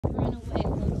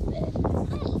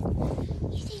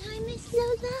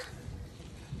Lola.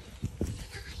 Hi.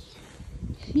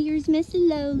 Here's Miss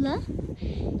Lola.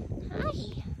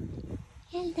 Hi.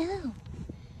 Hello.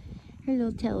 Her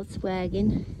little tail's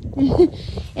wagging.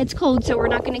 It's cold, so we're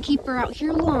not going to keep her out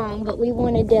here long, but we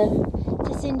wanted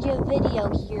to send you a video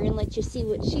here and let you see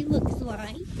what she looks like.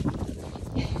 Hi.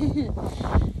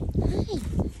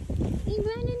 You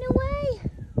running away?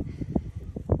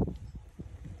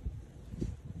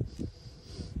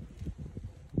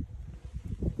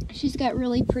 She's got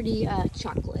really pretty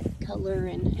chocolate color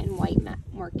and white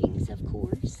markings, of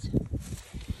course.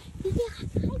 Yeah,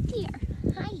 hi there.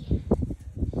 Hi.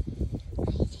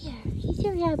 Hi there. She's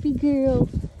a happy girl.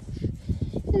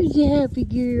 Who's a happy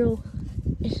girl?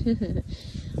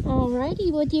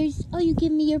 Alrighty, well there's, oh, you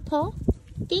give me your paw?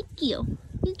 Thank you.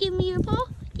 You give me your paw?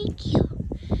 Thank you.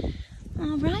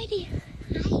 Alrighty. Hi.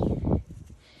 What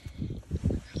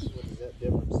is that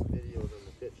difference video than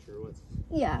the picture?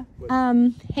 Yeah.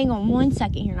 Hang on one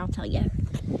second here and I'll tell you.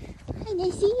 Hi,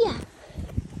 nice to see ya.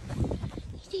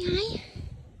 Say hi.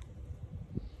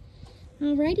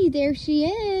 Alrighty, there she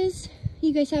is.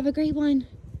 You guys have a great one.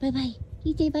 Bye-bye.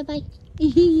 You say bye-bye.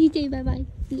 You say bye-bye.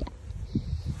 Yeah.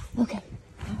 Okay.